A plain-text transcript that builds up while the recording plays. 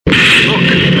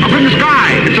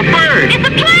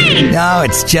No,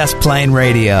 it's Just Plain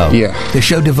Radio. Yeah. The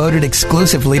show devoted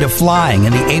exclusively to flying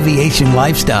and the aviation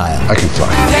lifestyle. I can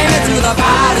fly. Take me to the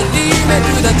pilot, lead me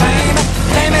to the train.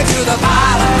 Take me to the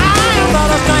pilot, I'm not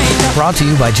a stranger. Brought to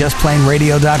you by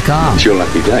JustPlaneRadio.com. It's your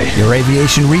lucky day. Your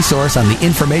aviation resource on the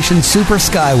information super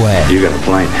skyway. You got a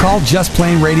plane. Call Just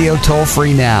Plain Radio toll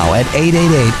free now at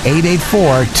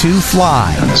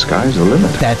 888-884-2FLY. And the sky's the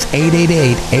limit. That's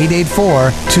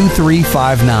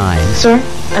 888-884-2359. Sir,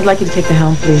 I'd like you to take the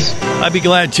helm, please. I'd be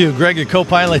glad to. Greg, your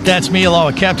co-pilot, that's me, along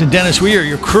with Captain Dennis. We are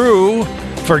your crew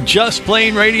for Just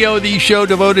Plain Radio, the show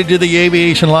devoted to the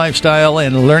aviation lifestyle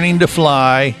and learning to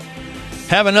fly.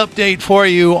 Have an update for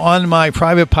you on my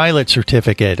private pilot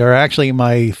certificate, or actually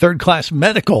my third-class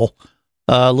medical,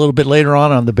 a little bit later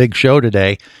on the big show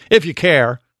today, if you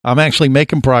care. I'm actually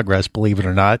making progress, believe it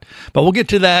or not. But we'll get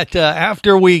to that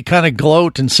after we kind of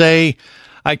gloat and say,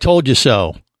 I told you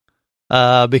so.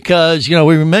 Because,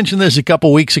 we mentioned this a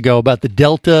couple weeks ago about the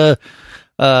Delta,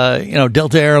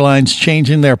 Delta Airlines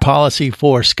changing their policy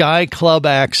for Sky Club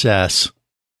access.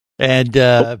 And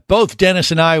both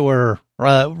Dennis and I were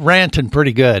ranting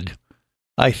pretty good,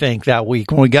 I think, that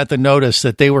week when we got the notice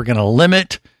that they were going to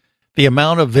limit the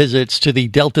amount of visits to the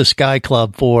Delta Sky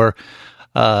Club for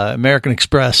American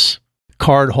Express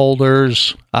card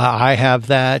holders. I have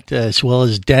that, as well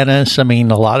as Dennis. I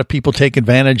mean, a lot of people take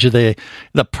advantage of the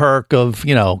perk of,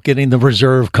 getting the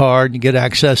reserve card. You get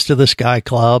access to the Sky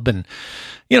Club, and,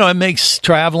 it makes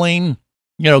traveling,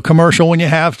 commercial when you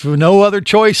have no other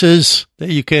choices that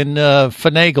you can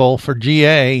finagle for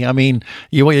GA. I mean,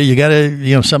 you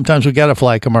gotta, sometimes we gotta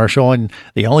fly commercial, and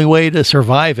the only way to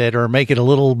survive it or make it a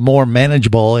little more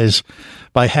manageable is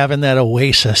by having that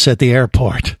oasis at the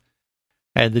airport.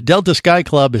 And the Delta Sky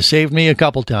Club has saved me a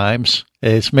couple times.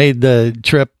 It's made the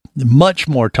trip much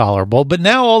more tolerable. But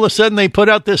now all of a sudden they put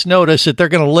out this notice that they're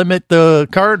going to limit the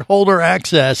card holder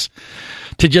access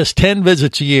to just 10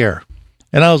 visits a year.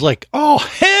 And I was like, oh,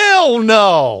 hell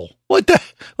no. What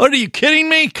are you kidding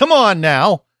me? Come on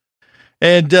now.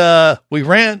 And we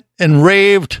rant and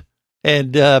raved,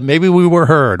 and maybe we were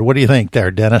heard. What do you think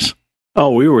there, Dennis?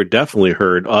 Oh, we were definitely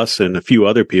heard, us and a few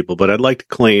other people, but I'd like to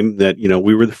claim that,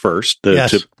 we were the first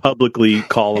to publicly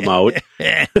call them out.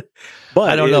 But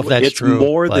I don't know if that's it's true. It's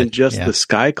more than just the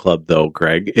Sky Club, though,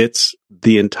 Greg. It's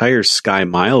the entire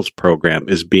Skymiles program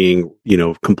is being,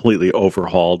 completely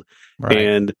overhauled. Right.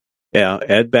 And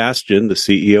Ed Bastian, the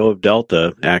CEO of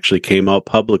Delta, actually came out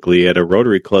publicly at a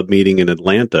Rotary Club meeting in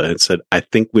Atlanta and said, I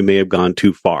think we may have gone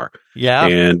too far. Yeah.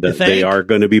 And they are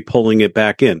going to be pulling it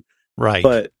back in. Right.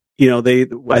 But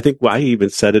I think I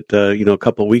even said it, a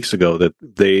couple of weeks ago that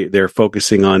they're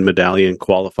focusing on medallion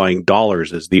qualifying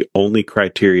dollars as the only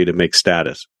criteria to make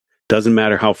status. Doesn't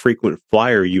matter how frequent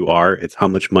flyer you are; it's how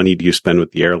much money do you spend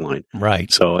with the airline.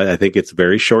 Right. So I think it's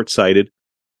very short-sighted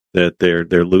that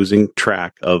they're losing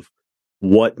track of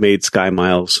what made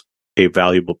Skymiles a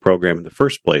valuable program in the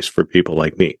first place for people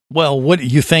like me. Well, what do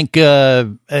you think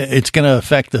it's going to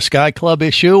affect the Sky Club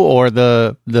issue or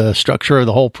the structure of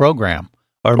the whole program?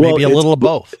 Or maybe a little of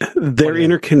both. They're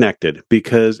interconnected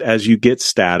because as you get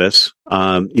status,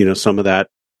 some of that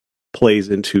plays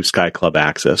into Sky Club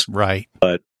access. Right.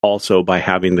 But also by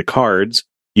having the cards,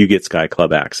 you get Sky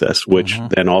Club access, which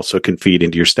then also can feed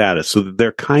into your status. So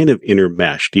they're kind of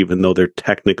intermeshed, even though they're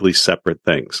technically separate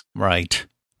things. Right.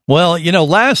 Well,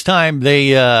 last time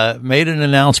they made an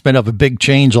announcement of a big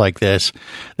change like this,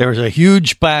 there was a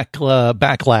huge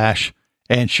backlash,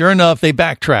 and sure enough, they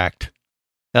backtracked.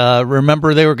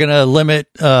 Remember, they were going to limit,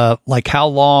 how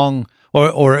long,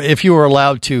 or if you were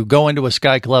allowed to go into a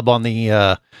Sky Club on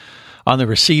the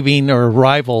receiving or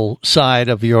arrival side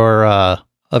of your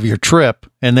trip,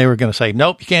 and they were going to say,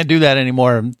 nope, you can't do that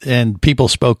anymore. And people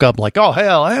spoke up like, oh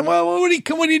hell, well, what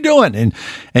are you doing?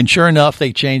 And sure enough,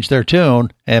 they changed their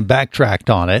tune and backtracked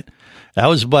on it. That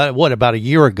was about a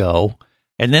year ago,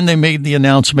 and then they made the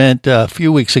announcement a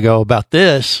few weeks ago about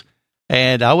this.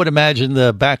 And I would imagine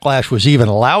the backlash was even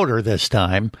louder this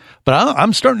time. But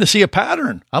I'm starting to see a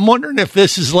pattern. I'm wondering if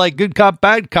this is like good cop,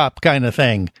 bad cop kind of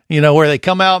thing, where they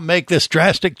come out and make this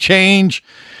drastic change.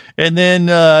 And then,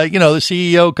 the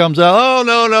CEO comes out, oh,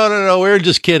 no, we're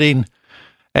just kidding.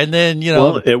 And then,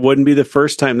 Well, it wouldn't be the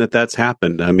first time that's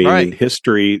happened. I mean, in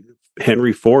history,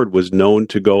 Henry Ford was known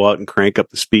to go out and crank up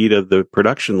the speed of the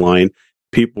production line.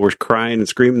 People were crying and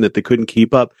screaming that they couldn't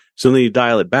keep up. So then you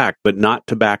dial it back, but not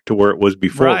back to where it was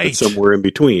before, but somewhere in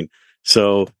between.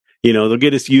 So, they'll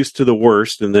get us used to the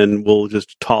worst and then we'll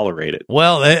just tolerate it.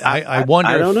 Well, I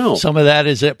wonder if some of that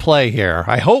is at play here.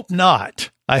 I hope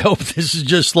not. I hope this is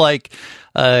just like,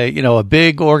 a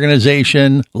big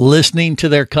organization listening to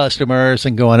their customers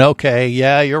and going, okay,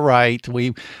 yeah, you're right.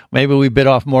 Maybe we bit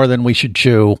off more than we should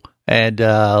chew, and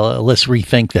let's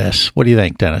rethink this. What do you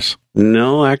think, Dennis?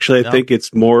 No, actually, I think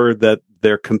it's more that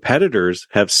their competitors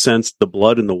have sensed the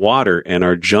blood in the water and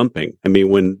are jumping. I mean,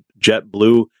 when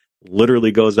JetBlue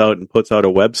literally goes out and puts out a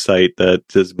website that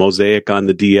says Mosaic on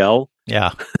the DL,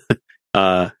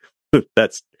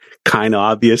 that's kind of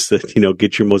obvious that,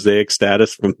 get your Mosaic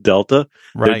status from Delta.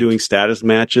 Right. They're doing status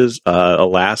matches.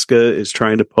 Alaska is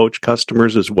trying to poach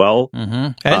customers as well.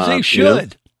 Mm-hmm. As they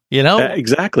should.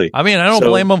 Exactly. I mean, I don't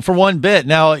blame them for one bit.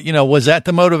 Now, was that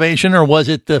the motivation, or was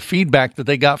it the feedback that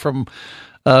they got from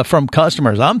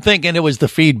customers? I'm thinking it was the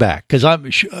feedback, because I'm,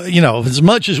 as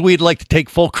much as we'd like to take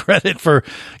full credit for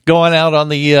going out on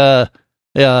the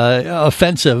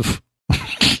offensive,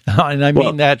 and I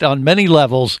mean that on many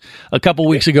levels, a couple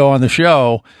weeks ago on the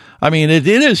show. I mean, it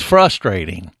is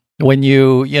frustrating when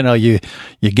you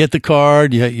get the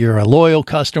card, you're a loyal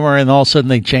customer, and all of a sudden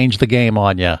they change the game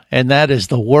on you. And that is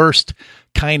the worst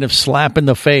kind of slap in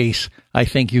the face I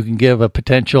think you can give a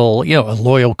potential, a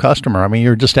loyal customer. I mean,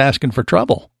 you're just asking for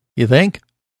trouble, you think?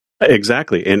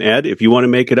 Exactly. And Ed, if you want to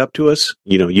make it up to us,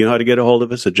 you know how to get a hold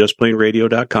of us at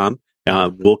justplainradio.com.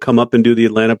 We'll come up and do the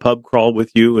Atlanta pub crawl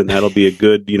with you, and that'll be a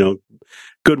good,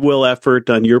 goodwill effort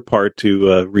on your part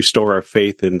to restore our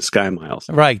faith in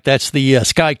Skymiles. Right. That's the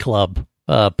Skyclub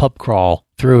pub crawl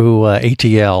through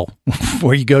ATL,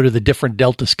 where you go to the different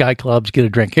Delta Sky Clubs, get a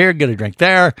drink here, get a drink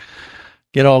there,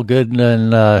 get all good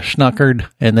and schnockered,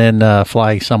 and then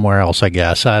fly somewhere else, I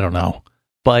guess. I don't know.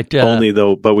 But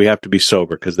but we have to be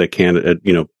sober, because they can't,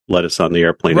 let us on the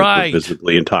airplane if we're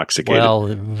visibly intoxicated. Well,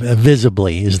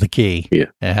 visibly is the key. Yeah,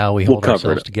 and how we hold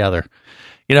ourselves together.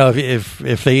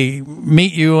 If they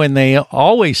meet you and they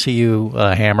always see you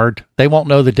hammered, they won't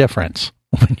know the difference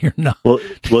when you're not. Well,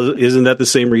 isn't that the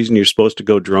same reason you're supposed to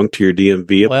go drunk to your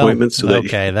DMV appointments, so that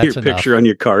your picture on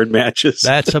your card matches?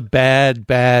 That's a bad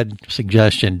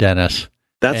suggestion, Dennis.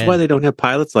 That's why they don't have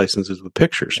pilot's licenses with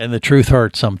pictures. And the truth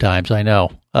hurts sometimes, I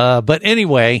know. But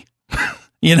anyway,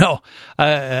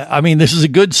 I mean, this is a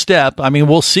good step. I mean,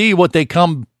 we'll see what they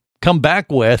come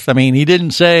back with. I mean, he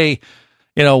didn't say,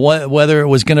 whether it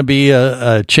was going to be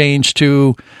a change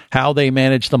to how they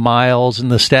manage the miles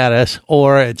and the status,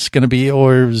 or there is going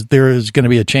to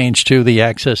be a change to the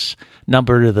access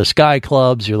number to the Sky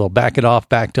Clubs, or they'll back it off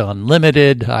back to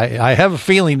unlimited. I have a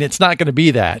feeling it's not going to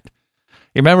be that.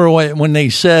 You remember when they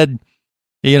said,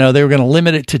 they were going to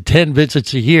limit it to 10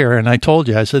 visits a year, and I told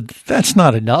you, I said, that's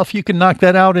not enough. You can knock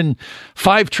that out in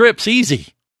 5 trips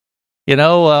easy.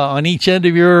 On each end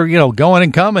of your, going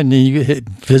and coming, you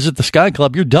visit the Sky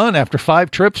Club, you're done after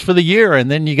 5 trips for the year,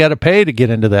 and then you got to pay to get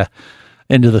into the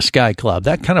Sky Club.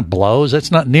 That kind of blows.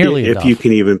 That's not nearly enough. If you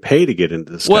can even pay to get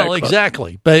into the Sky Club. Well,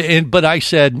 exactly. But I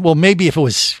said, well, maybe if it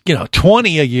was,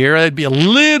 20 a year, it'd be a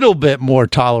little bit more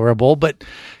tolerable. But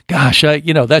gosh,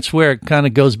 that's where it kind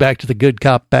of goes back to the good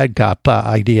cop, bad cop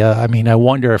idea. I mean, I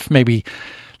wonder if maybe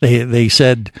they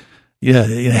said,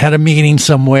 had a meeting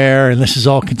somewhere, and this is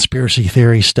all conspiracy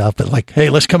theory stuff, but like, hey,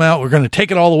 let's come out, we're going to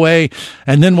take it all away,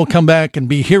 and then we'll come back and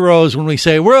be heroes when we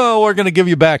say, well, we're going to give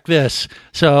you back this.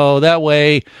 So that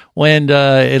way, when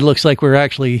it looks like we're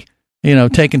actually,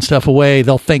 taking stuff away,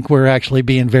 they'll think we're actually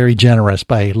being very generous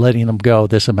by letting them go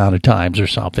this amount of times or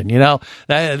something.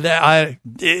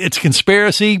 It's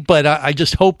conspiracy, but I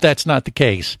just hope that's not the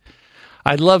case.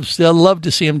 I'd love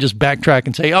to see them just backtrack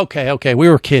and say, okay, we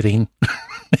were kidding.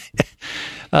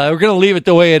 We're going to leave it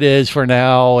the way it is for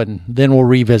now, and then we'll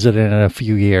revisit it in a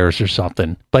few years or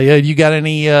something. But you got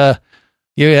any? You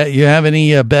have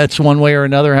any bets one way or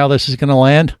another how this is going to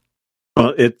land?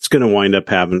 Well, it's going to wind up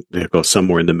having to go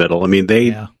somewhere in the middle. I mean,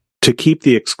 to keep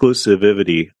the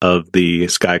exclusivity of the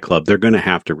Sky Club, they're going to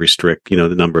have to restrict,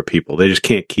 the number of people. They just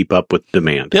can't keep up with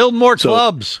demand. Build more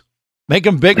clubs. Make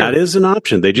them bigger. That is an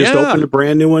option. They just opened a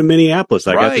brand new one in Minneapolis.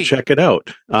 I got to check it out.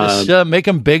 Just make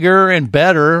them bigger and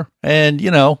better, and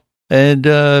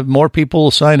more people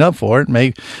will sign up for it.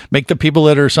 Make the people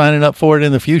that are signing up for it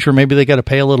in the future, maybe they got to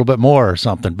pay a little bit more or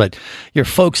something. But your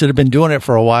folks that have been doing it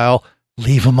for a while,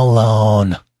 leave them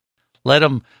alone. Let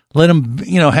them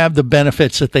have the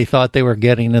benefits that they thought they were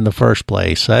getting in the first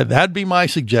place. That'd be my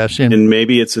suggestion. And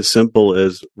maybe it's as simple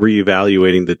as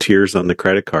reevaluating the tiers on the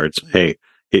credit cards. Hey,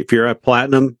 if you're at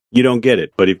platinum, you don't get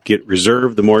it. But if you get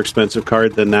reserve, the more expensive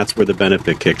card, then that's where the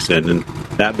benefit kicks in. And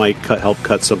that might help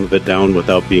cut some of it down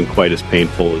without being quite as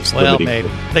painful as limiting. Well, maybe.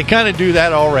 They kind of do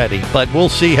that already, but we'll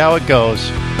see how it goes.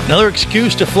 Another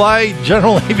excuse to fly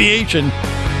general aviation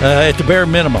at the bare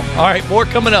minimum. All right, more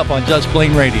coming up on Just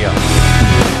Plain Radio.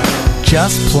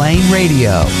 Just Plain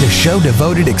Radio, the show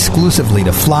devoted exclusively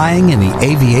to flying and the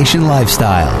aviation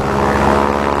lifestyle.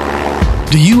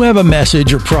 Do you have a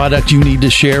message or product you need to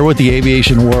share with the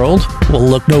aviation world? Well,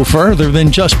 look no further than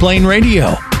Just Plain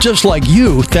Radio. Just like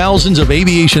you, thousands of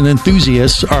aviation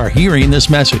enthusiasts are hearing this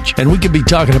message, and we could be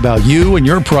talking about you and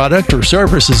your product or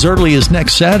service as early as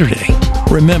next Saturday.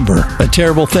 Remember, a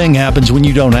terrible thing happens when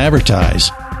you don't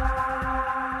advertise.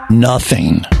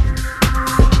 Nothing.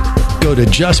 Go to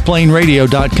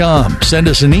justplainradio.com, send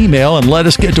us an email, and let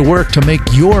us get to work to make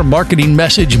your marketing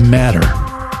message matter.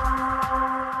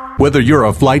 Whether you're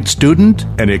a flight student,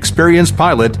 an experienced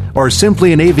pilot, or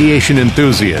simply an aviation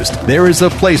enthusiast, there is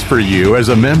a place for you as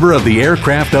a member of the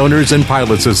Aircraft Owners and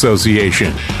Pilots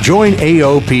Association. Join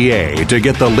AOPA to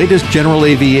get the latest general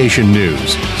aviation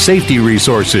news, safety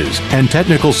resources, and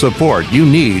technical support you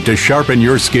need to sharpen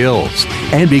your skills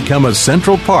and become a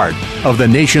central part of the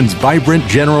nation's vibrant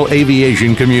general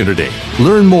aviation community.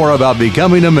 Learn more about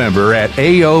becoming a member at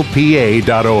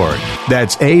AOPA.org.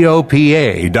 That's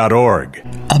AOPA.org.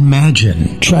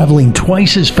 Imagine traveling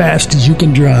twice as fast as you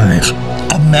can drive.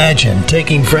 Imagine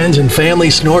taking friends and family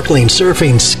snorkeling,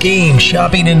 surfing, skiing,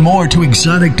 shopping, and more to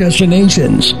exotic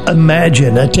destinations.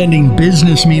 Imagine attending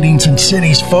business meetings in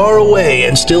cities far away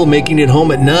and still making it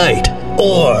home at night.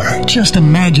 Or just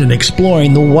imagine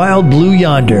exploring the wild blue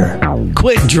yonder.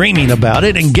 Quit dreaming about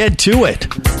it and get to it.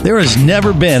 There has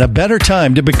never been a better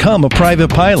time to become a private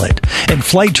pilot, and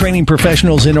Flight Training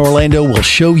Professionals in Orlando will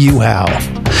show you how.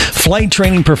 Flight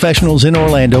Training Professionals in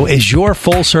Orlando is your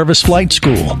full-service flight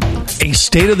school. A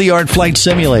state-of-the-art flight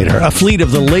simulator, a fleet of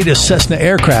the latest Cessna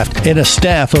aircraft, and a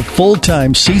staff of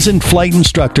full-time seasoned flight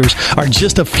instructors are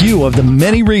just a few of the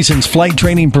many reasons Flight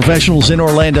Training Professionals in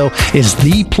Orlando is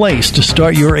the place to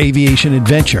start your aviation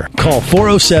adventure. Call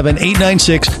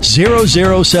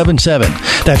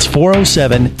 407-896-0077. That's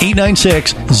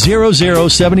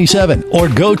 407-896-0077. Or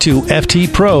go to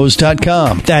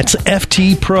ftpros.com. That's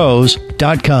ftpros.com.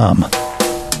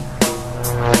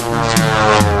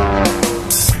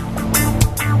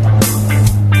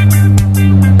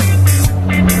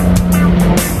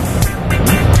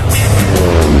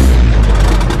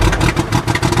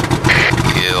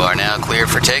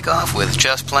 For takeoff with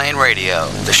Just Plain Radio,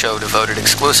 the show devoted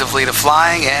exclusively to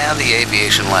flying and the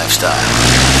aviation lifestyle.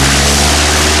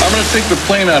 I'm going to take the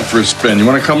plane out for a spin. You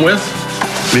want to come with?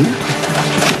 Me?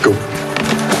 Go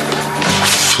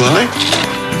fly?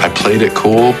 I played it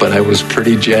cool, but I was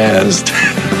pretty jazzed.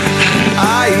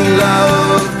 I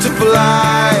love to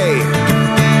fly.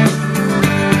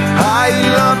 I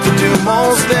love to do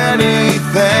most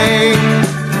anything.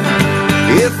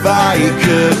 If I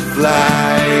could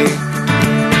fly,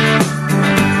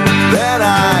 then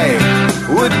I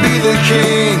would be the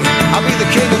king. I'll be the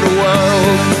king of the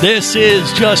world. This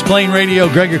is Just Plain Radio.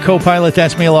 Greg, your co-pilot.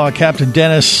 That's me, along with Captain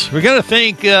Dennis. We're going to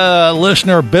thank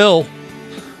listener Bill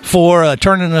for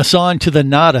turning us on to the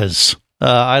Nadas.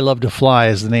 I Love to Fly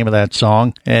is the name of that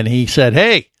song. And he said,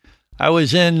 hey, I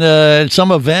was in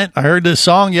some event. I heard this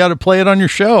song. You ought to play it on your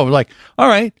show. I was like, all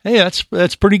right. Hey,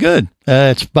 that's pretty good.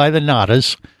 It's by the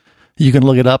Nadas. You can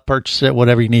look it up, purchase it,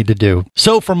 whatever you need to do.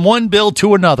 So from one Bill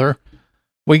to another,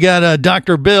 we got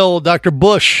Dr. Bill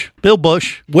Bush,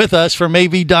 with us from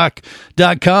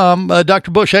avdoc.com.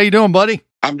 Dr. Bush, how you doing, buddy?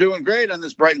 I'm doing great on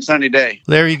this bright and sunny day.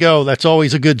 There you go. That's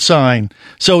always a good sign.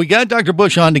 So we got Dr.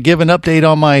 Bush on to give an update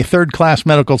on my third-class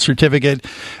medical certificate,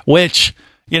 which,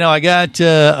 I got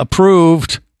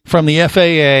approved from the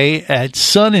FAA at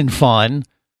Sun and Fun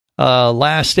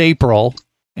last April.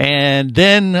 And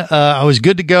then I was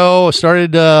good to go. I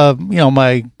started,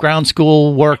 my ground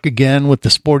school work again with the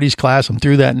sporties class. I'm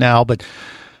through that now. But,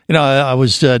 I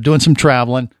was doing some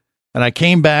traveling, and I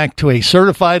came back to a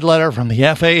certified letter from the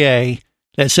FAA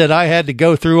that said I had to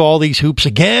go through all these hoops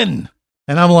again.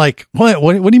 And I'm like, what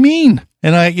do you mean?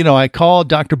 And I called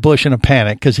Dr. Bush in a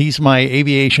panic because he's my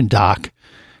aviation doc.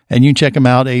 And you can check him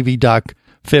out,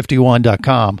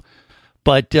 avdoc51.com.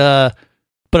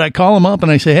 But I call him up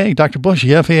and I say, hey, Dr. Bush,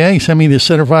 the FAA sent me this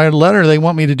certified letter. They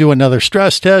want me to do another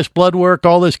stress test, blood work,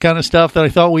 all this kind of stuff that I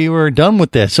thought we were done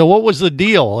with this. So what was the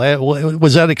deal?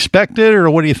 Was that expected, or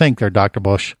what do you think there, Dr.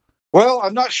 Bush? Well,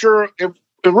 I'm not sure. It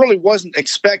really wasn't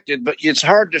expected, but it's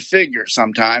hard to figure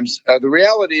sometimes. The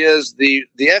reality is the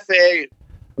FAA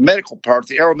medical part,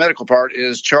 the aeromedical part,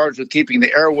 is charged with keeping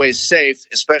the airways safe,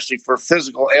 especially for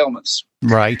physical ailments.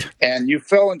 Right. And you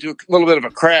fell into a little bit of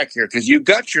a crack here because you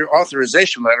got your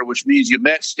authorization letter, which means you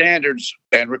met standards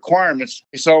and requirements.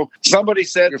 So somebody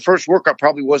said your first workup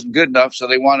probably wasn't good enough, so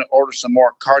they want to order some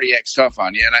more cardiac stuff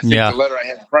on you. And I think the letter I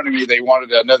had in front of me, they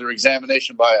wanted another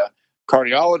examination by a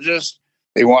cardiologist.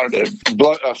 They wanted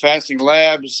fasting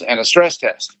labs and a stress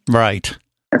test. Right.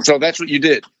 And so that's what you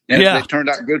did. And it turned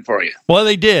out good for you. Well,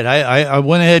 they did. I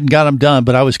went ahead and got them done,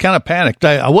 but I was kind of panicked.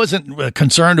 I wasn't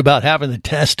concerned about having the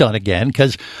test done again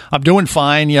because I'm doing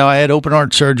fine. You know, I had open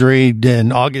heart surgery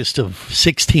in August of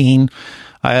 16.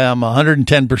 I am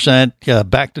 110%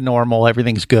 back to normal.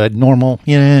 Everything's good. Normal,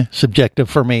 subjective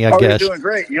for me, I guess. You're doing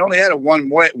great. You only had a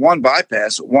one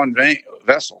bypass, one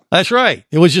vessel. That's right.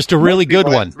 It was just a really good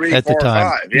one 3, at 4, the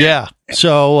time. 5, yeah.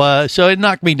 So it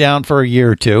knocked me down for a year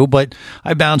or two, but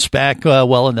I bounced back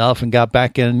well enough and got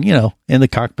back in the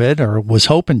cockpit, or was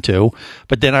hoping to.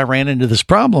 But then I ran into this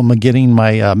problem of getting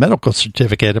my medical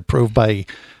certificate approved by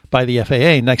the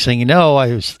FAA. Next thing you know,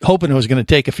 I was hoping it was going to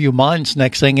take a few months.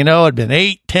 Next thing you know, it'd been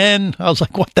 8, 10. I was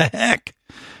like, what the heck?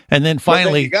 And then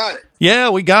finally, you got it. Yeah,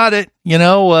 we got it. I went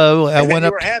up.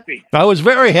 You were happy. I was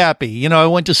very happy. I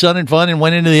went to Sun and Fun and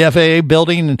went into the FAA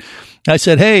building, and I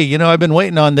said, hey, I've been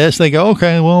waiting on this. They go,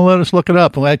 okay, well, let us look it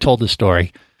up. And I told the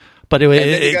story, but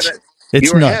it's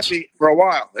you were nuts. Happy for a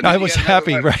while. I was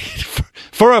happy, right?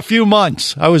 For a few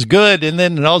months, I was good, and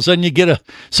then all of a sudden you get a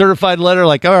certified letter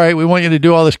like, all right, we want you to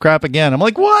do all this crap again. I'm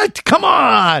like, what? Come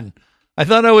on. I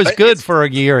thought I was good for a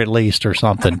year at least or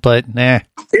something, but nah.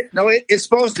 It's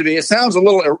supposed to be. It sounds a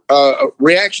little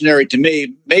reactionary to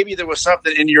me. Maybe there was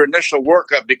something in your initial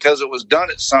workup because it was done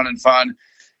at Sun and Fun,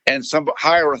 and some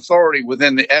higher authority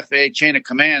within the FAA chain of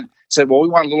command said, well, we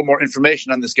want a little more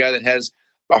information on this guy that has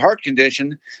a heart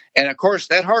condition. And, of course,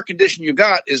 that heart condition you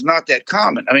got is not that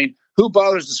common. I mean, who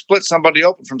bothers to split somebody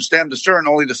open from stem to stern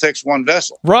only to fix one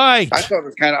vessel? Right. I thought it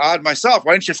was kind of odd myself.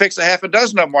 Why didn't you fix a half a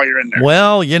dozen of them while you're in there?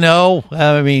 Well,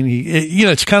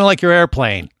 it's kind of like your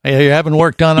airplane. You haven't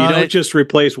worked done on it. You don't just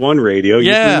replace one radio.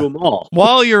 You do them all.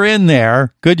 While you're in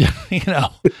there, good,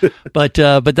 But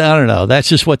I don't know. That's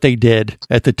just what they did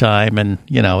at the time, and,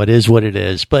 it is what it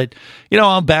is. But,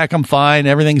 I'm back. I'm fine.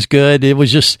 Everything's good. It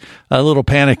was just a little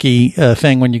panicky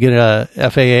thing when you get a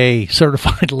FAA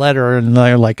certified letter, and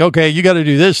they're like, okay, you got to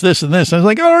do this, this, and this. And I was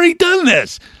like, I've already done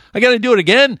this. I got to do it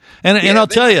again. And I'll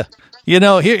tell you,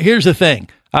 here's the thing.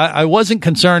 I wasn't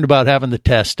concerned about having the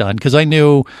test done because I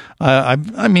knew,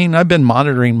 I've been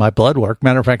monitoring my blood work.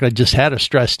 Matter of fact, I just had a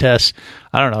stress test,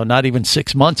 I don't know, not even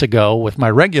 6 months ago with my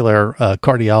regular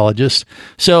cardiologist.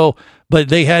 So, but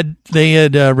they had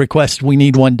requested we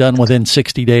need one done within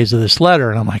 60 days of this letter.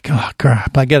 And I'm like, oh,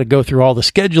 crap, I got to go through all the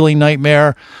scheduling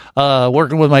nightmare,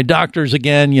 working with my doctors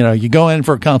again. You go in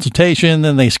for a consultation,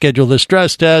 then they schedule the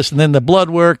stress test and then the blood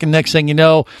work. And next thing you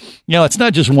know, it's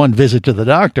not just one visit to the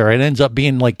doctor. It ends up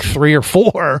being like 3 or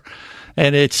 4.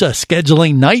 And it's a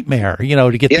scheduling nightmare,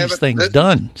 to get these things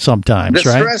done sometimes,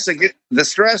 right? The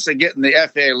stress of getting the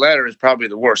FAA letter is probably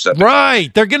the worst of it.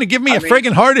 Right. They're going to give me a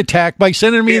friggin' heart attack by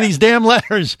sending me these damn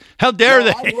letters. How dare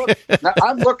they?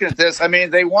 I'm looking at this. I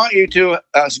mean, they want you to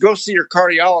go see your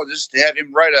cardiologist to have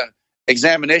him write a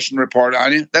examination report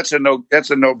on you. That's a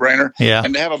no-brainer. Yeah.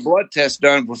 And to have a blood test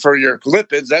done for your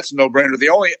lipids, that's a no-brainer. The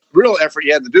only real effort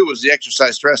you had to do was the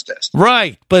exercise stress test.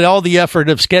 Right. But all the effort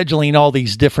of scheduling all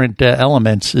these different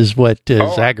elements is what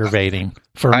is aggravating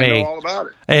for me. I know all about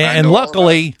it. And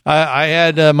luckily, I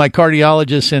had my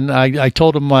cardiologist, and I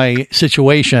told him my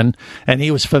situation, and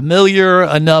he was familiar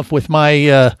enough with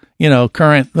my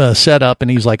current setup,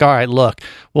 and he's like, all right, look,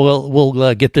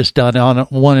 we'll get this done on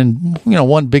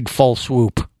one big full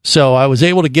swoop. So I was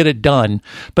able to get it done,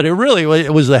 but it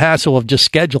was the hassle of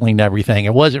just scheduling everything.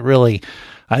 It wasn't really,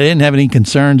 I didn't have any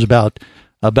concerns about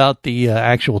the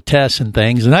actual tests and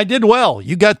things, and I did well.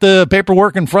 You got the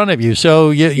paperwork in front of you,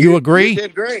 so you agree? You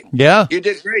did great. Yeah? You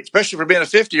did great, especially for being a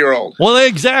 50-year-old. Well,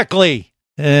 exactly.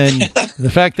 And the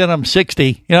fact that I'm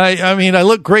 60, I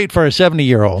look great for a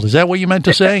 70-year-old. Is that what you meant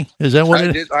to say? Is that what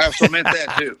I also meant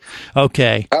that, too.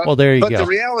 Okay. Well, there you go. But the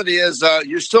reality is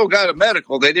you still got a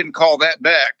medical. They didn't call that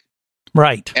back.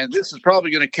 Right. And this is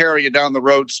probably going to carry you down the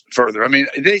roads further. I mean,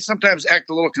 they sometimes act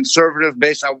a little conservative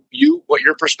based on what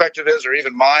your perspective is, or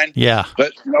even mine. Yeah.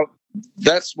 But,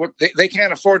 that's what they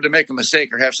can't afford to make a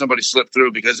mistake or have somebody slip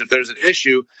through, because if there's an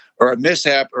issue or a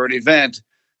mishap or an event,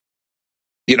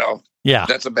 yeah,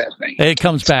 that's a bad thing. It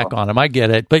comes back on them. I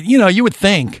get it. But, you would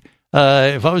think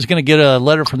if I was going to get a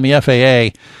letter from the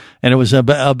FAA and it was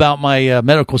about my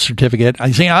medical certificate,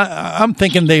 I'm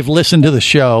thinking they've listened to the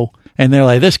show and they're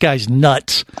like, this guy's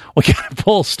nuts. We got to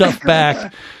pull stuff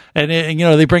back. And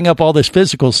they bring up all this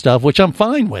physical stuff, which I'm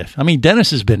fine with. I mean,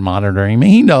 Dennis has been monitoring me.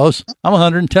 He knows I'm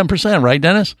 110%, right,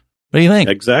 Dennis? What do you think?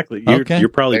 Exactly. You're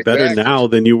probably better now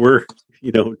than you were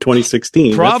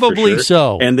 2016. Probably sure.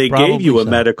 so. And they gave you a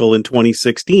medical in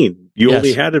 2016. You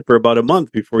only had it for about a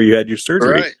month before you had your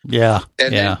surgery. Right. Yeah.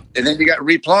 And then you got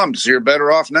replumbed, so you're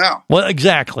better off now. Well,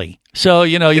 exactly. So,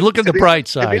 you look at the bright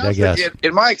side, I guess.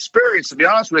 In my experience, to be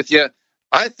honest with you,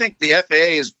 I think the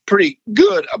FAA is pretty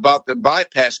good about the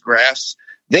bypass grafts.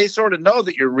 They sort of know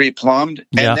that you're replumbed,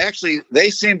 and actually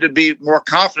they seem to be more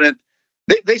confident.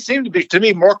 They seem to be, to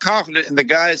me, more confident in the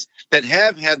guys that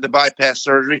have had the bypass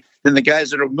surgery than the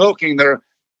guys that are milking their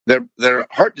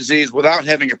heart disease without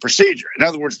having a procedure. In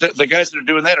other words, the guys that are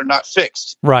doing that are not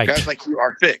fixed. Right. Guys like you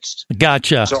are fixed.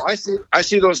 Gotcha. So I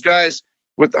see those guys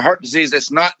with the heart disease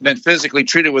that's not been physically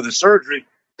treated with a surgery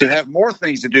to have more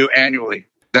things to do annually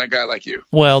than a guy like you.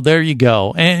 Well, there you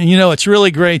go. And, it's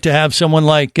really great to have someone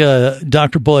like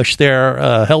Dr. Bush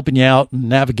there helping you out and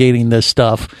navigating this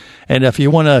stuff. And if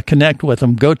you want to connect with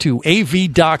him, go to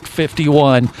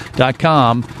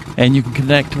avdoc51.com, and you can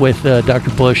connect with Dr.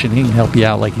 Bush, and he can help you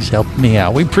out like he's helped me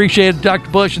out. We appreciate it, Dr.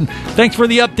 Bush, and thanks for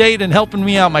the update and helping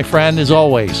me out, my friend, as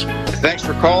always. Thanks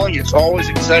for calling. It's always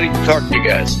exciting to talk to you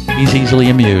guys. He's easily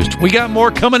amused. We got more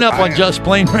coming up on Just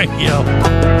Plain Radio.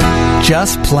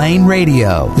 Just Plain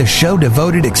Radio, the show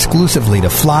devoted exclusively to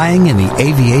flying and the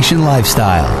aviation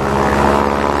lifestyle.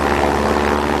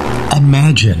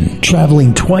 Imagine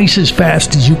traveling twice as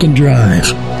fast as you can drive.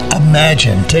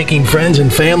 Imagine taking friends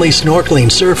and family snorkeling,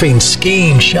 surfing,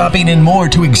 skiing, shopping, and more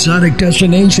to exotic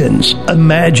destinations.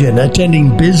 Imagine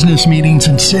attending business meetings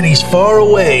in cities far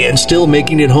away and still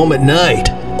making it home at night.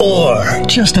 Or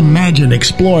just imagine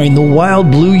exploring the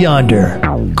wild blue yonder.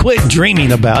 Quit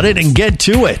dreaming about it and get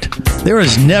to it. There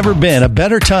has never been a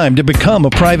better time to become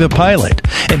a private pilot,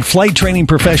 and Flight Training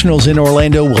Professionals in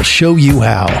Orlando will show you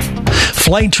how.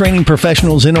 Flight Training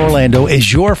Professionals in Orlando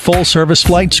is your full-service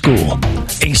flight school.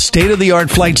 A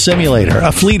state-of-the-art flight simulator,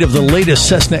 a fleet of the latest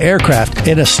Cessna aircraft,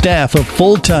 and a staff of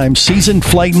full-time seasoned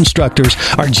flight instructors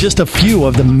are just a few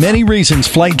of the many reasons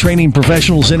Flight Training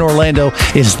Professionals in Orlando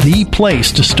is the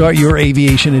place to start your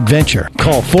aviation adventure.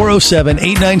 Call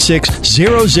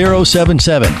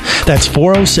 407-896-0077. That's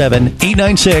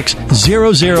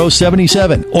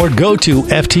 407-896-0077. Or go to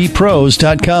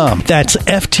ftpros.com. That's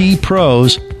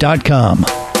ftpros.com.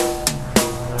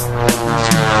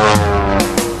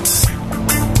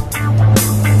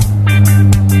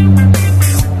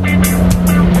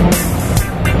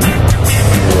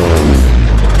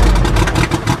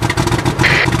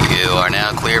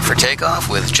 For takeoff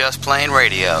with Just Plain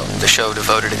Radio, the show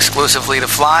devoted exclusively to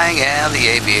flying and the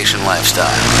aviation lifestyle.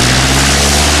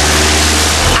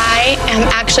 I am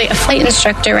actually a flight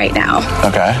instructor right now.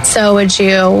 Okay. So would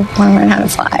you want to learn how to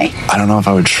fly? I don't know if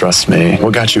I would trust me.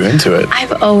 What got you into it?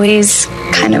 I've always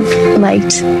kind of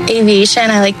liked aviation.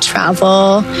 I like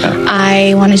travel. Yeah.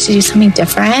 I wanted to do something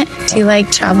different. Do you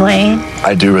like traveling?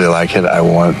 I do really like it. I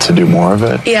want to do more of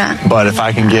it. Yeah. But if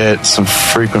I can get some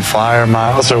frequent flyer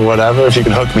miles or whatever, if you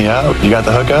can hook me up, you got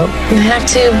the hookup? You might have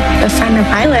to find a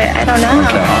pilot. I don't know.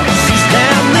 Okay. She's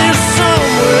down there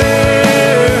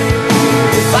somewhere.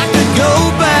 If I could go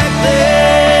back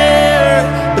there,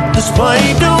 but this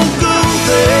plane don't go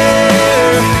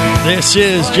there. This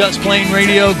is Just Plain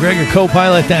Radio. Greg, your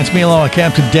co-pilot. That's me along with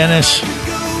Captain Dennis.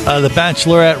 The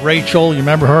Bachelorette Rachel, you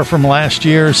remember her from last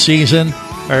year's season?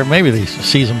 Or maybe the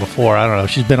season before. I don't know.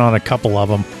 She's been on a couple of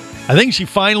them. I think she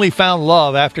finally found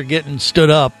love after getting stood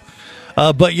up.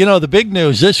 But, the big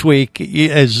news this week,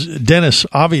 as Dennis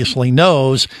obviously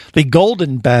knows, the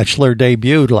Golden Bachelor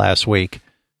debuted last week,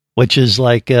 which is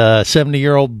like a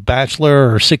 70-year-old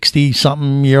bachelor or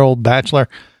 60-something-year-old bachelor.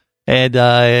 And,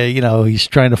 he's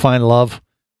trying to find love.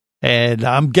 And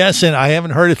I'm guessing, I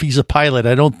haven't heard if he's a pilot.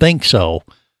 I don't think so.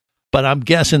 But I'm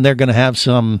guessing they're going to have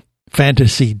some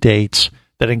fantasy dates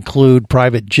that include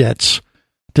private jets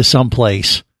to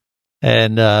someplace.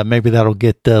 And maybe that'll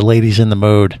get the ladies in the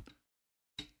mood.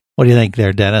 What do you think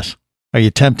there, Dennis? Are you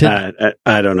tempted?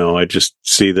 I don't know. I just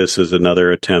see this as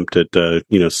another attempt at,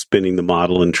 spinning the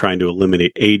model and trying to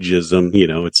eliminate ageism.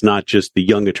 It's not just the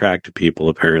young, attractive people,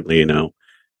 apparently,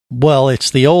 Well,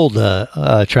 it's the old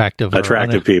attractive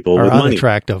people or with money.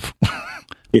 Unattractive.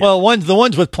 Yeah. Well, the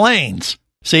ones with planes.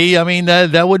 See, I mean,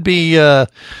 that would be, I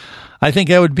think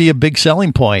that would be a big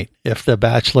selling point if the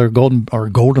Bachelor,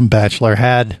 Golden Bachelor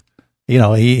had,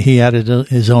 he had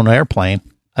his own airplane.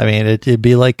 I mean, it'd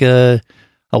be like a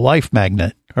wife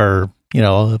magnet or,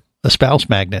 a spouse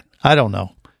magnet. I don't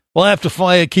know. We'll have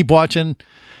to keep watching.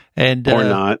 And or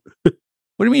not. What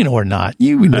do you mean, or not?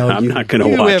 I'm not going to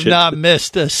watch it. You have not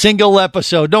missed a single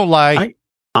episode. Don't lie.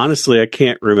 Honestly, I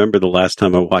can't remember the last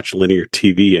time I watched linear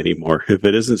TV anymore. If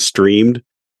it isn't streamed,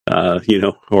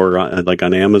 or like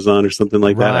on Amazon or something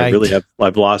like that.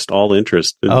 I've lost all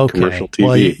interest in commercial TV.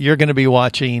 Well, you're going to be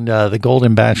watching The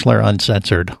Golden Bachelor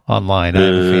Uncensored online, I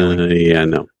have a feeling. Yeah,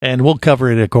 no. And we'll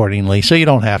cover it accordingly, so you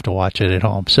don't have to watch it at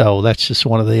home. So that's just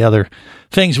one of the other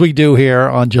things we do here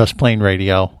on Just Plain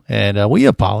Radio, and we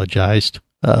apologized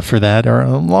for that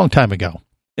a long time ago.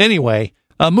 Anyway,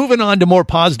 moving on to more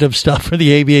positive stuff for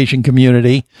the aviation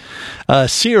community,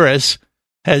 Cirrus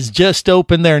has just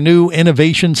opened their new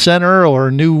innovation center or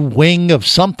new wing of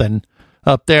something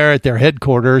up there at their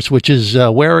headquarters, which is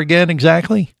where again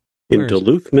exactly? In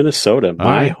Duluth, Minnesota,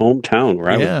 my hometown where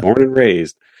I was born and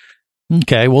raised.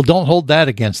 Okay, well, don't hold that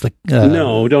against the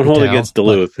no, don't hold it against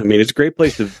Duluth. I mean, it's a great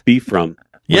place to be from.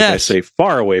 Yes. I say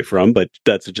far away from, but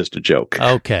that's just a joke.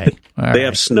 Okay. They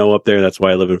have snow up there. That's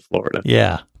why I live in Florida.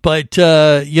 Yeah. But,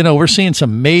 we're seeing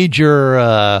some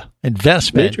major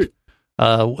investment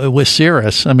with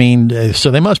Cirrus. I mean,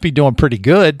 so they must be doing pretty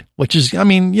good, which is,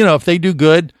 if they do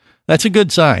good, that's a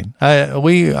good sign. I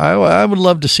would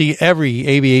love to see every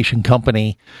aviation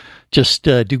company just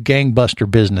do gangbuster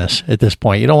business at this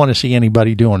point. You don't want to see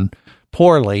anybody doing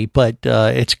poorly, but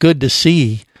it's good to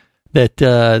see that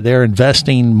they're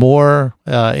investing more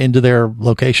into their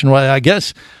location. Well, I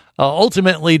guess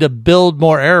ultimately to build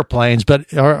more airplanes,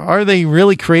 but are they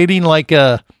really creating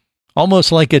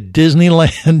almost like a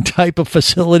Disneyland type of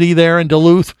facility there in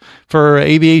Duluth for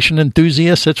aviation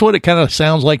enthusiasts? That's what it kind of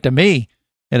sounds like to me,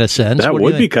 in a sense. That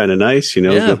would be kind of nice,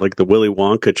 like the Willy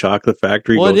Wonka chocolate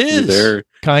factory. Well, it is there.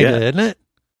 Kind of, isn't it?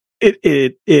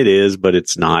 It is, but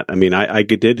it's not. I mean, I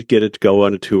did get it to go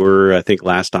on a tour, I think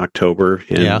last October,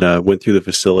 and went through the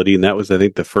facility. And that was, I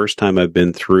think, the first time I've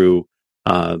been through,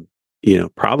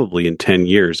 probably in 10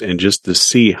 years. And just to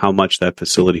see how much that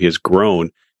facility has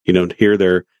grown, here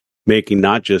they're making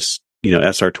not just,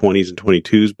 SR-20s and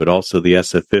 22s, but also the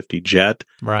SF-50 jet.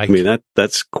 Right. I mean,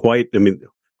 that's quite, who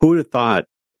would have thought,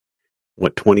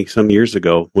 20 some years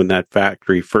ago when that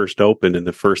factory first opened and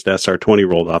the first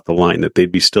SR-20 rolled off the line, that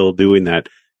they'd be still doing that.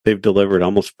 They've delivered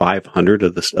almost 500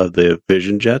 of the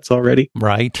Vision jets already.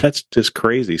 Right. That's just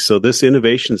crazy. So this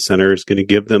innovation center is going to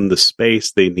give them the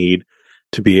space they need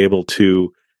to be able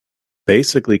to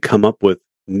basically come up with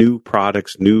new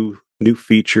products, new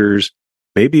features,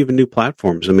 maybe even new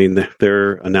platforms. I mean,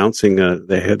 they're announcing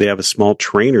they have a small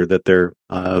trainer that they're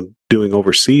doing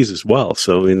overseas as well.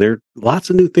 So, there are lots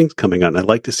of new things coming on. I'd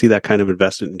like to see that kind of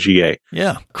investment in GA.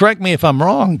 Yeah. Correct me if I'm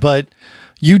wrong, but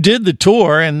you did the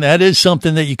tour, and that is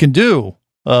something that you can do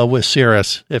with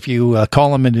Cirrus if you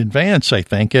call them in advance, I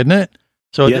think, isn't it?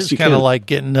 So it is kind of like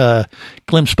getting a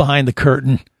glimpse behind the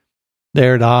curtain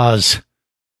there at Oz.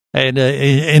 And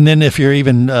then if you're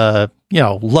even,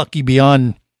 lucky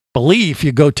beyond belief,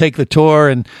 you go take the tour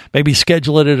and maybe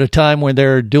schedule it at a time when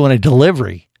they're doing a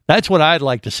delivery. That's what I'd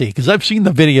like to see, because I've seen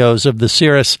the videos of the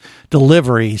Cirrus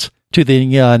deliveries to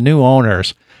the new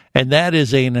owners, and that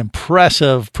is an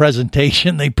impressive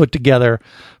presentation they put together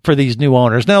for these new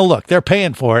owners. Now, look, they're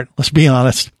paying for it. Let's be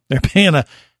honest. They're paying a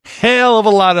hell of a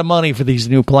lot of money for these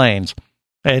new planes,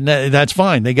 and that's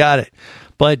fine. They got it.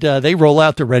 But they roll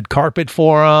out the red carpet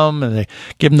for them, and they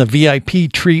give them the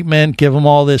VIP treatment, give them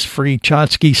all this free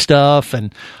tchotchke stuff.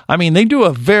 And, they do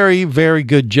a very, very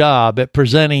good job at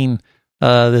presenting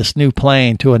this new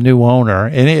plane to a new owner.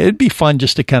 And it'd be fun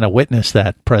just to kind of witness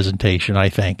that presentation, I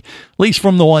think, at least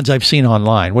from the ones I've seen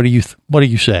online. What do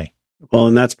you say? Well,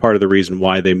 and that's part of the reason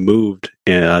why they moved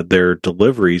their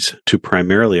deliveries to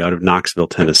primarily out of Knoxville,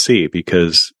 Tennessee,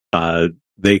 because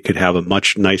they could have a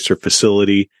much nicer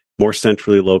facility, more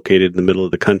centrally located in the middle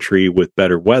of the country with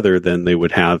better weather than they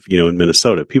would have, in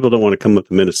Minnesota. People don't want to come up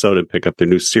to Minnesota and pick up their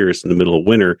new Cirrus in the middle of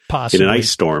winter in an ice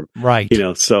storm. Right.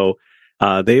 So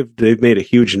they've made a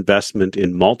huge investment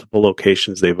in multiple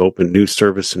locations. They've opened new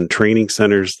service and training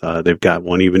centers. They've got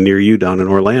one even near you down in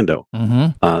Orlando.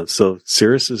 Mm-hmm. So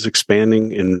Cirrus is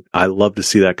expanding, and I love to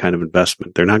see that kind of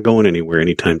investment. They're not going anywhere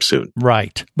anytime soon.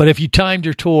 Right. But if you timed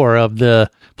your tour of the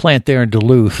plant there in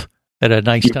Duluth at a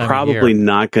nice time of year, you're probably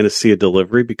not going to see a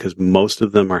delivery because most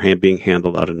of them are being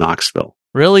handled out of Knoxville.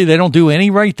 Really? They don't do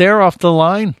any right there off the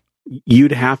line?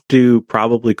 You'd have to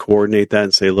probably coordinate that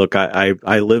and say, look, I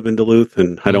live in Duluth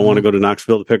and I don't want to go to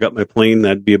Knoxville to pick up my plane.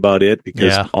 That'd be about it,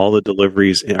 because all the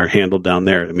deliveries are handled down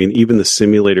there. Even the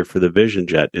simulator for the Vision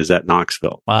Jet is at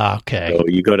Knoxville. Okay. So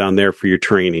you go down there for your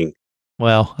training.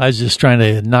 Well, I was just trying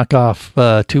to knock off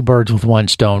two birds with one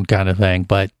stone kind of thing,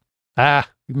 but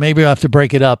maybe I'll have to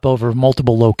break it up over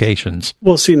multiple locations.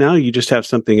 Well, see, now you just have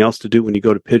something else to do when you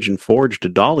go to Pigeon Forge to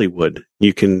Dollywood.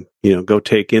 You can, go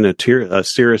take in a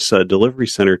Cirrus delivery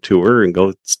center tour and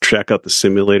go check out the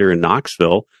simulator in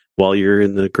Knoxville while you're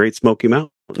in the Great Smoky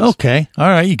Mountains. Okay. All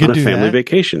right. You could do that. On a family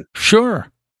vacation. Sure.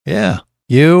 Yeah.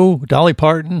 You, Dolly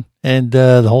Parton, and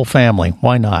the whole family.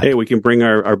 Why not? Hey, we can bring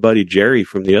our buddy Jerry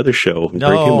from the other show and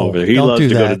bring him over there. He loves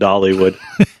to go to Dollywood.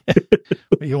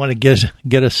 You want to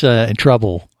get us in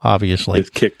trouble, obviously. It's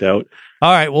kicked out.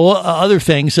 All right. Well, other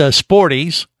things,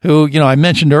 Sporties, who, I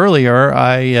mentioned earlier,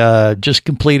 I just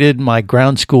completed my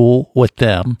ground school with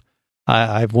them.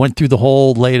 I've went through the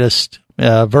whole latest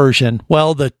version,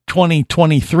 the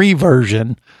 2023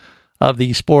 version of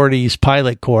the Sporties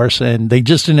pilot course, and they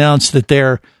just announced that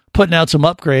they're putting out some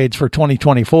upgrades for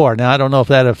 2024. Now, I don't know if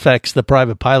that affects the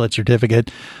private pilot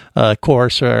certificate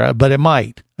course, but it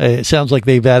might. It sounds like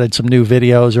they've added some new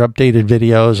videos or updated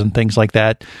videos and things like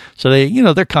that. So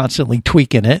they're constantly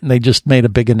tweaking it, and they just made a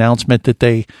big announcement that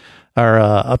they are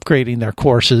upgrading their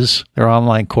courses, their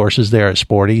online courses there at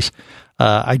Sporties.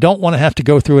 I don't want to have to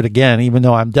go through it again, even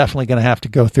though I'm definitely going to have to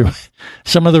go through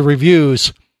some of the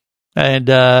reviews. And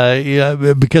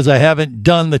because I haven't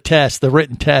done the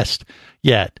written test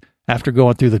yet after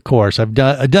going through the course. I've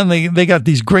done they got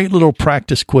these great little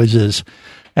practice quizzes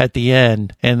at the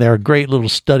end, and they're a great little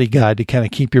study guide to kind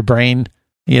of keep your brain,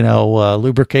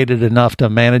 lubricated enough to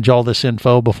manage all this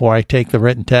info before I take the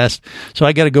written test. So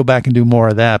I got to go back and do more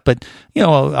of that. But,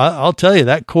 I'll tell you,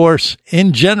 that course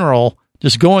in general,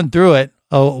 just going through it,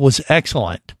 was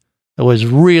excellent. It was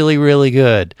really, really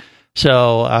good.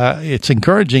 So it's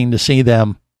encouraging to see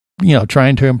them,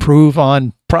 trying to improve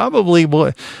on probably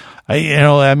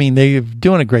they're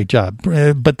doing a great job,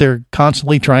 but they're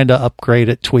constantly trying to upgrade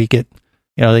it, tweak it.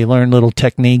 They learn little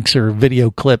techniques or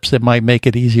video clips that might make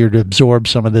it easier to absorb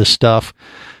some of this stuff.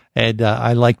 And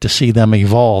I like to see them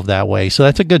evolve that way. So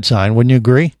that's a good sign. Wouldn't you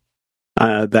agree?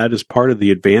 That is part of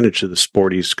the advantage of the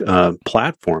Sporties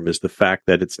platform, is the fact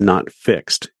that it's not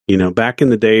fixed. Back in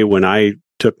the day when I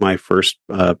took my first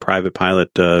private pilot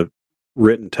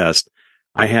written test,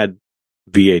 I had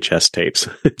VHS tapes.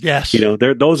 Yes.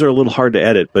 Those are a little hard to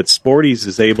edit, but Sporties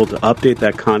is able to update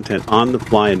that content on the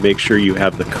fly and make sure you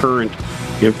have the current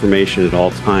information at all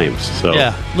times. So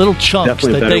yeah, little chunks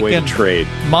that they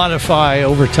can modify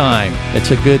over time.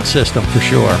 It's a good system for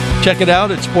sure. Check it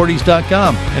out at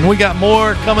sporties.com. And we got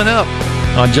more coming up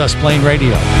on Just Plain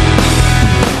Radio.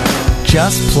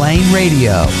 Just Plain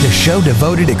Radio, the show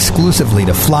devoted exclusively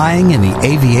to flying and the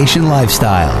aviation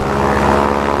lifestyle.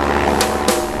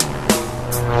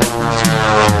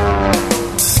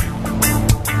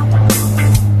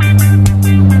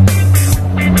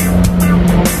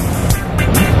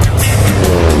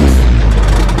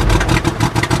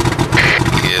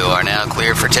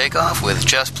 For takeoff with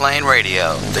Just Plain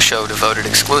Radio, the show devoted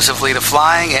exclusively to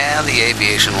flying and the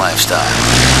aviation lifestyle.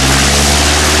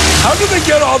 How do they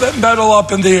get all that metal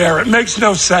up in the air? It makes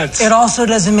no sense. It also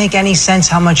doesn't make any sense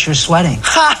how much you're sweating.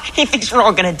 Ha! He thinks we're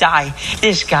all gonna die.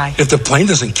 This guy. If the plane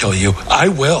doesn't kill you, I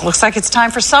will. Looks like it's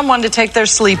time for someone to take their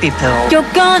sleepy pill.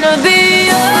 You're gonna be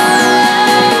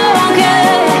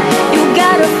okay. You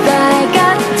gotta fly,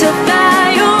 got to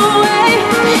fly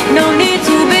away. No need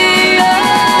to be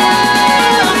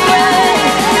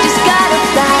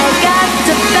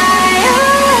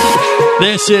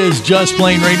This is Just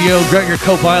Plain Radio. Greg, your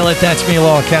co-pilot. That's me,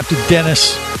 along with Captain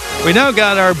Dennis. We now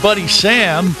got our buddy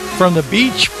Sam from the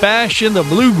Beach Bash in the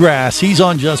Bluegrass. He's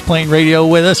on Just Plain Radio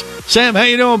with us. Sam, how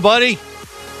you doing, buddy?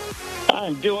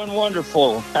 I'm doing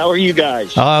wonderful. How are you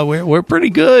guys? We're pretty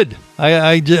good.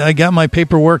 I got my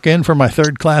paperwork in for my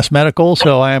third-class medical,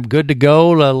 so I am good to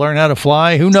go to learn how to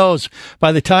fly. Who knows?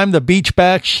 By the time the Beach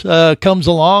Bash comes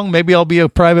along, maybe I'll be a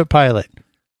private pilot.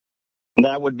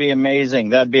 That would be amazing.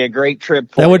 That'd be a great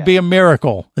trip for That would be a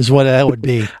miracle, is what that would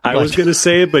be. I was going to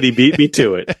say it, but he beat me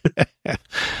to it.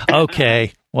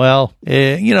 Okay. Well,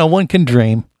 one can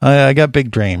dream. I got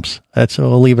big dreams. So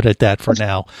we'll leave it at that for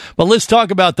now. But let's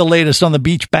talk about the latest on the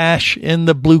Beach Bash in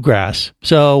the Bluegrass.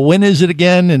 So when is it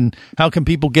again, and how can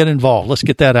people get involved? Let's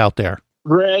get that out there.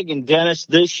 Greg and Dennis,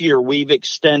 this year we've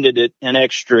extended it an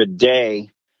extra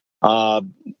day.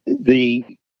 The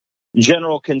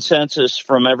general consensus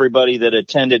from everybody that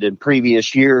attended in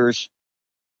previous years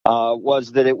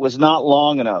was that it was not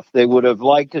long enough. They would have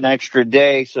liked an extra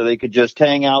day so they could just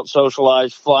hang out,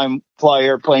 socialize, fly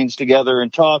airplanes together,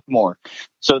 and talk more.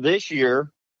 So this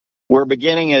year, we're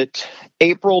beginning at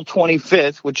April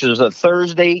 25th, which is a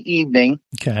Thursday evening.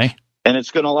 Okay. And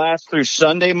it's going to last through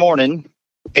Sunday morning,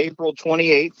 April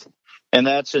 28th, and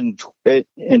that's in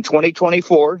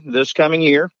 2024, this coming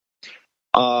year.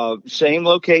 Same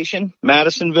location,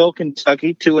 Madisonville,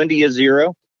 Kentucky, 2 India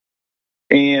 0.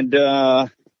 And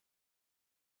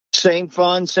same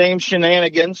fun, same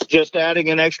shenanigans, just adding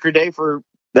an extra day for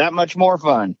that much more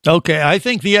fun. Okay, I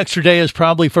think the extra day is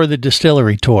probably for the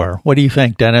distillery tour. What do you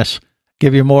think, Dennis?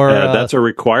 Give you more. That's a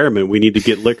requirement. We need to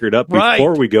get liquored up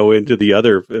before we go into the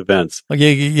other events.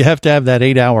 You have to have that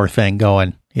 8-hour thing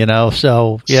going,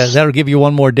 So, yeah, that'll give you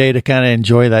one more day to kind of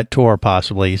enjoy that tour,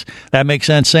 possibly. That makes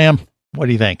sense, Sam? What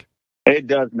do you think? It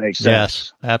does make sense.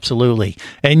 Yes, absolutely.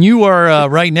 And you are,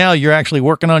 right now, you're actually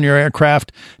working on your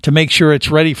aircraft to make sure it's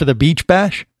ready for the beach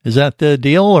bash? Is that the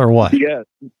deal or what? Yes,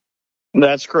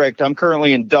 that's correct. I'm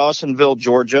currently in Dawsonville,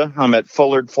 Georgia. I'm at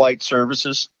Fullard Flight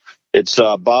Services. It's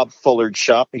Bob Fullard's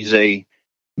shop. He's a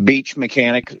beach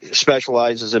mechanic,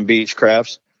 specializes in beach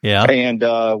crafts. Yeah. And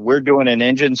we're doing an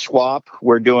engine swap.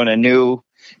 We're doing a new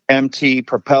MT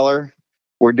propeller.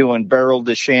 We're doing barrel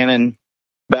to Shannon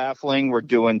baffling. We're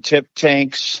doing tip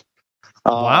tanks.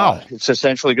 Wow. It's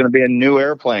essentially going to be a new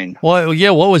airplane. Well,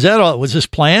 yeah, what was that? Was this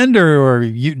planned or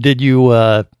did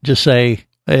you just say,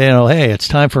 hey, it's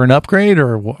time for an upgrade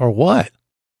or what?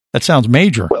 That sounds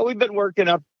major. Well, we've been working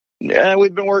up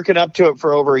to it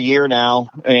for over a year now,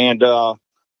 and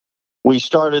we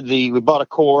bought a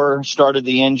core, started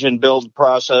the engine build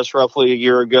process roughly a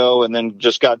year ago, and then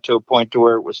just got to a point to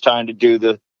where it was time to do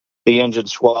the engine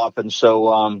swap. And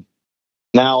so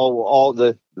now all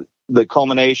the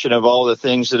culmination of all the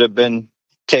things that have been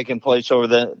taking place over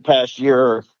the past year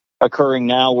are occurring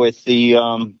now with these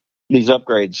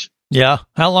upgrades. Yeah.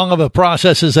 How long of a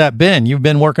process has that been? You've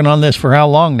been working on this for how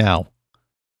long now?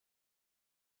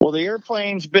 Well, the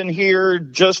airplane's been here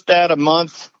just at a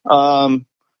month.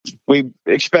 We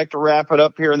expect to wrap it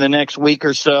up here in the next week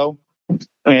or so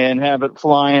and have it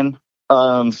flying.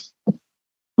 Most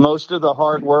of the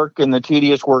hard work and the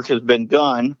tedious work has been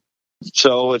done.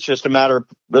 So it's just a matter of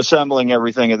assembling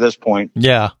everything at this point.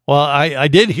 Yeah. Well, I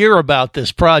did hear about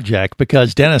this project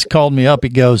because Dennis called me up. He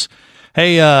goes,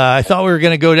 hey, I thought we were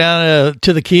going to go down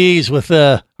to the Keys with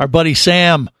our buddy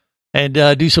Sam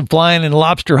and do some flying and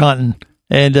lobster hunting.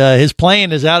 And his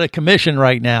plane is out of commission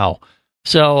right now.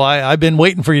 So I've been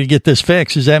waiting for you to get this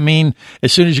fixed. Does that mean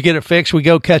as soon as you get it fixed, we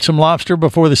go catch some lobster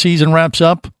before the season wraps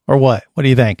up or what? What do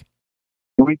you think?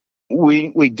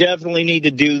 We definitely need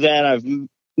to do that. I've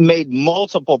made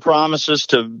multiple promises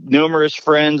to numerous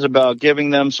friends about giving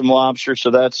them some lobster.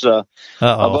 So that's of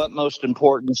utmost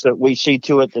importance that we see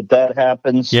to it that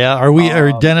happens. Yeah.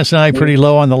 Are Dennis and I pretty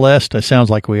low on the list? It sounds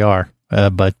like we are.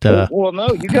 Well,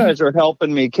 no, you guys are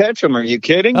helping me catch them. Are you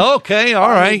kidding? Okay, all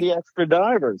right. The extra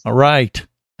divers. All right.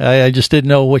 I just didn't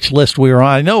know which list we were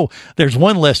on. I know there's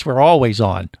one list we're always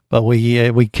on, but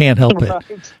we can't help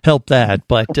help that.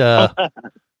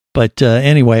 But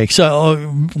anyway,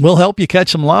 so we'll help you catch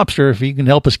some lobster if you can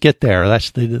help us get there.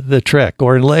 That's the trick.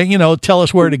 Or tell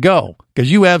us where to go because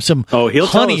you have some. Oh, he'll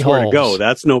tell us where to go.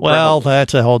 That's no problem. Well,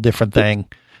 that's a whole different thing.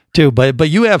 Too, but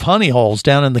you have honey holes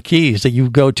down in the Keys that you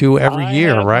go to every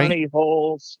year, right? Honey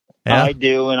holes, yeah. I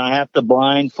do, and I have to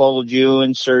blindfold you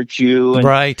and search you, and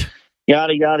right?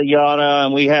 Yada yada yada.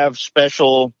 And we have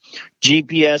special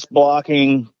GPS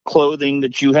blocking clothing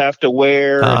that you have to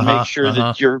wear and make sure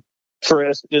that you're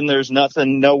frisked, and there's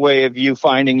no way of you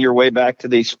finding your way back to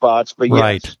these spots. But yes,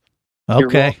 right, okay, you're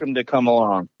welcome to come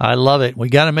along. I love it. We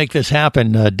got to make this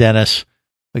happen, Dennis.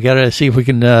 We got to see if we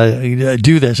can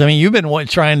do this. I mean, you've been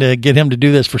trying to get him to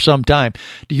do this for some time.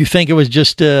 Do you think it was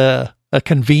just a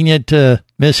convenient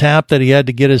mishap that he had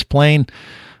to get his plane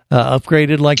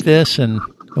upgraded like this, and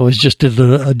it was just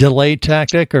a delay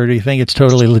tactic, or do you think it's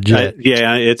totally legit?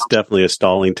 Yeah, it's definitely a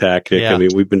stalling tactic. Yeah. I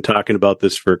mean, we've been talking about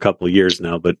this for a couple of years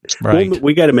now, but right.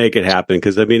 we got to make it happen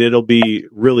because, I mean, it'll be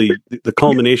really the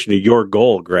culmination of your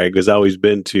goal, Greg, has always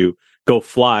been to go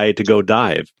fly, to go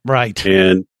dive. Right.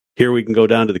 And here we can go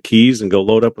down to the Keys and go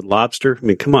load up with lobster. I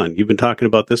mean, come on. You've been talking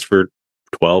about this for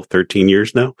 12, 13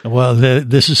 years now. Well,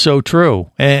 this is so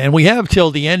true. And we have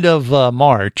till the end of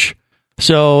March.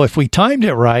 So if we timed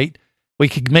it right, we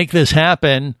could make this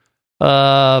happen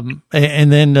and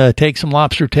then take some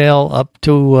lobster tail up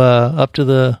to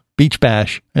the beach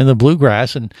bash in the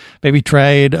bluegrass and maybe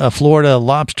trade a Florida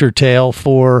lobster tail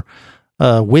for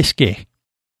whiskey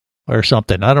or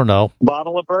something. I don't know.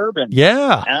 Bottle of bourbon.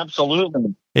 Yeah.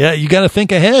 Absolutely. Yeah, you got to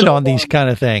think ahead on these kind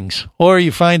of things, or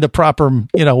you find the proper,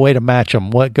 way to match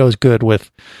them. What goes good with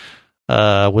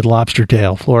lobster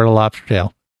tail, Florida lobster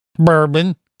tail,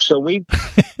 bourbon. So we've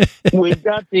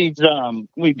got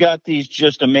these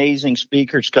just amazing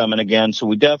speakers coming again. So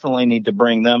we definitely need to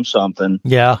bring them something.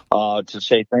 Yeah. To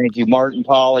say thank you. Martin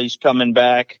Polly's coming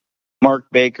back. Mark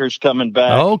Baker's coming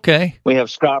back. Oh, okay. We have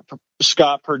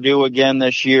Scott Purdue again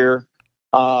this year.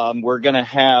 We're going to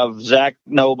have Zach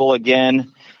Noble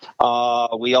again.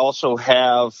 We also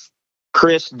have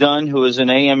Chris Dunn, who is an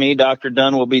AME. Dr.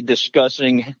 Dunn will be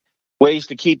discussing ways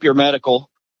to keep your medical.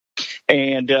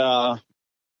 And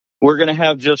we're going to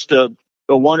have just a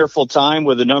a wonderful time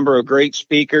with a number of great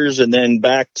speakers, and then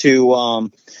back to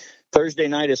Thursday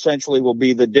night essentially will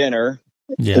be the dinner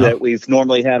that we've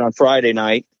normally had on Friday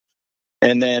night.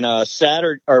 And then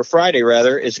Friday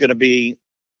rather is going to be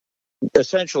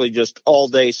essentially just all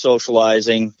day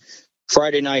socializing.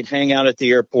 Friday night, hang out at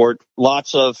the airport,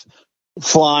 lots of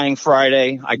flying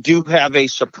Friday. I do have a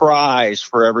surprise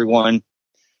for everyone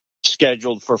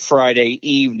scheduled for Friday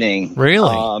evening.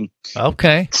 Really?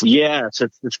 Okay. Yes,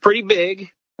 it's pretty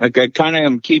big. I kind of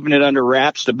am keeping it under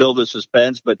wraps to build a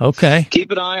suspense, but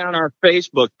keep an eye on our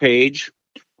Facebook page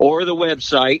or the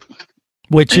website.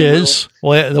 Which is,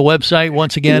 the website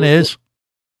once again is?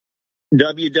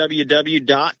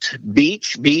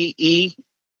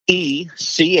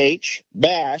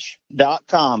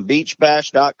 www.beachbash.com,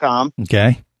 beachbash.com.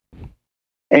 Okay.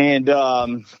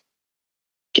 And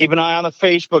keep an eye on the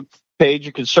Facebook page.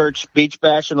 You can search Beach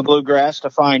Bash in the Bluegrass to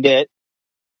find it.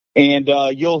 And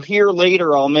you'll hear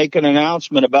later, I'll make an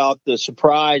announcement about the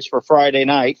surprise for Friday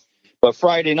night. But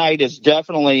Friday night is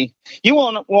definitely, you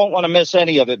won't want to miss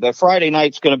any of it, but Friday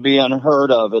night's going to be unheard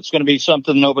of. It's going to be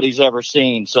something nobody's ever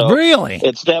seen. So really?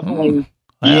 It's definitely,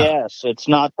 yes, it's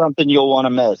not something you'll want to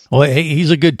miss. Well,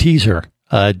 he's a good teaser,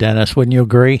 Dennis. Wouldn't you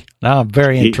agree? Now I'm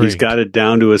very intrigued. He's got it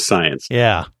down to a science.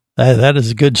 Yeah. That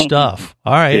is good stuff.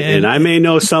 All right. And I may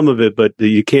know some of it, but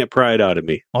you can't pry it out of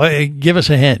me. Well, give us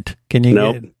a hint. Can you?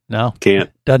 Nope. No? Can't.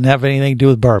 Doesn't have anything to do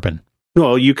with bourbon.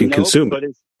 Well, you can consume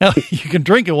it. You can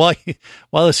drink it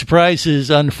while the surprise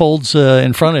unfolds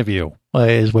in front of you,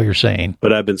 is what you're saying.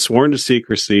 But I've been sworn to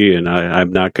secrecy, and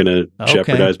I'm not going to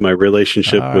jeopardize my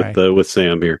relationship with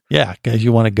Sam here. Yeah, because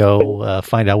you want to go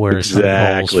find out where his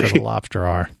holes for the lobster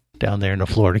are down there in the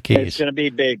Florida Keys. It's going to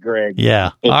be big, Greg.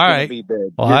 Yeah. It's all right. Going to be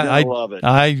big. Well, You're going to love it.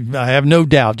 I have no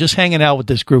doubt. Just hanging out with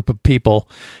this group of people,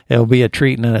 it'll be a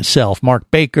treat in itself.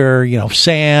 Mark Baker,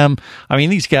 Sam. I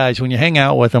mean, these guys, when you hang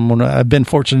out with them, I've been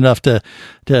fortunate enough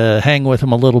to hang with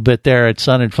them a little bit there at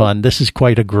Sun and Fun. This is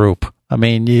quite a group. I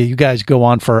mean, you guys go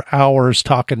on for hours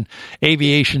talking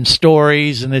aviation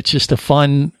stories, and it's just a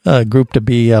fun group to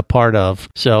be a part of.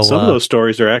 So some of those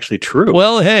stories are actually true.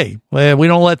 Well, hey, we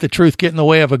don't let the truth get in the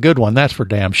way of a good one. That's for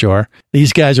damn sure.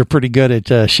 These guys are pretty good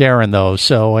at sharing those.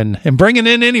 So and bringing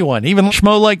in anyone, even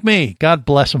schmo like me. God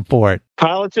bless them for it.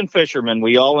 Pilots and fishermen,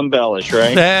 we all embellish,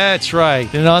 right? That's right.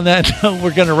 And on that note,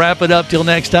 we're going to wrap it up till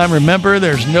next time. Remember,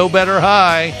 there's no better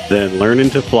high than learning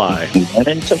to fly.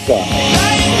 Learning to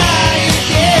fly.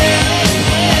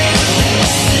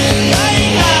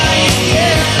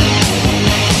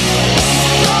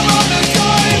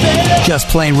 Just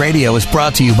Plain Radio is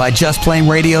brought to you by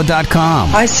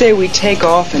JustPlainRadio.com. I say we take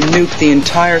off and nuke the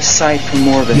entire site from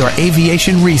orbit. Your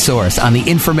aviation resource on the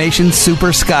information super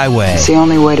skyway. It's the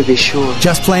only way to be sure.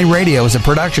 Just Plain Radio is a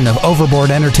production of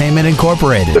Overboard Entertainment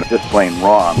Incorporated. It's just plain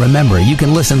wrong. Remember, you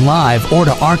can listen live or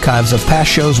to archives of past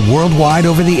shows worldwide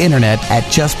over the internet at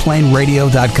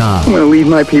JustPlainRadio.com. I'm going to leave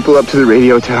my people up to the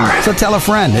radio tower. So tell a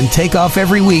friend and take off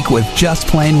every week with Just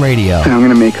Plain Radio. And I'm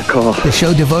going to make a call. The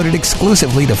show devoted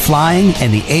exclusively to flying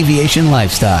and the aviation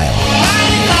lifestyle.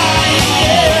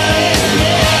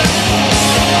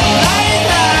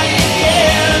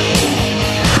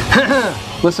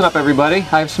 Listen up, everybody.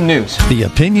 I have some news. The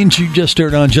opinions you just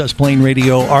heard on Just Plain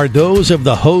Radio are those of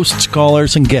the hosts,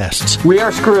 callers, and guests. We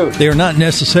are screwed. They are not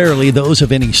necessarily those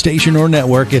of any station or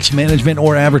network, its management,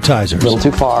 or advertisers. A little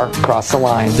too far, cross the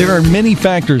line. There are many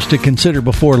factors to consider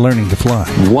before learning to fly.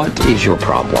 What is your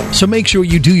problem? So make sure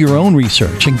you do your own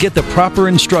research and get the proper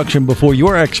instruction before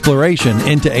your exploration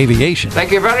into aviation. Thank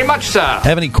you very much, sir.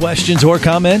 Have any questions or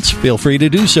comments? Feel free to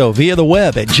do so via the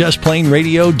web at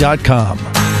justplainradio.com.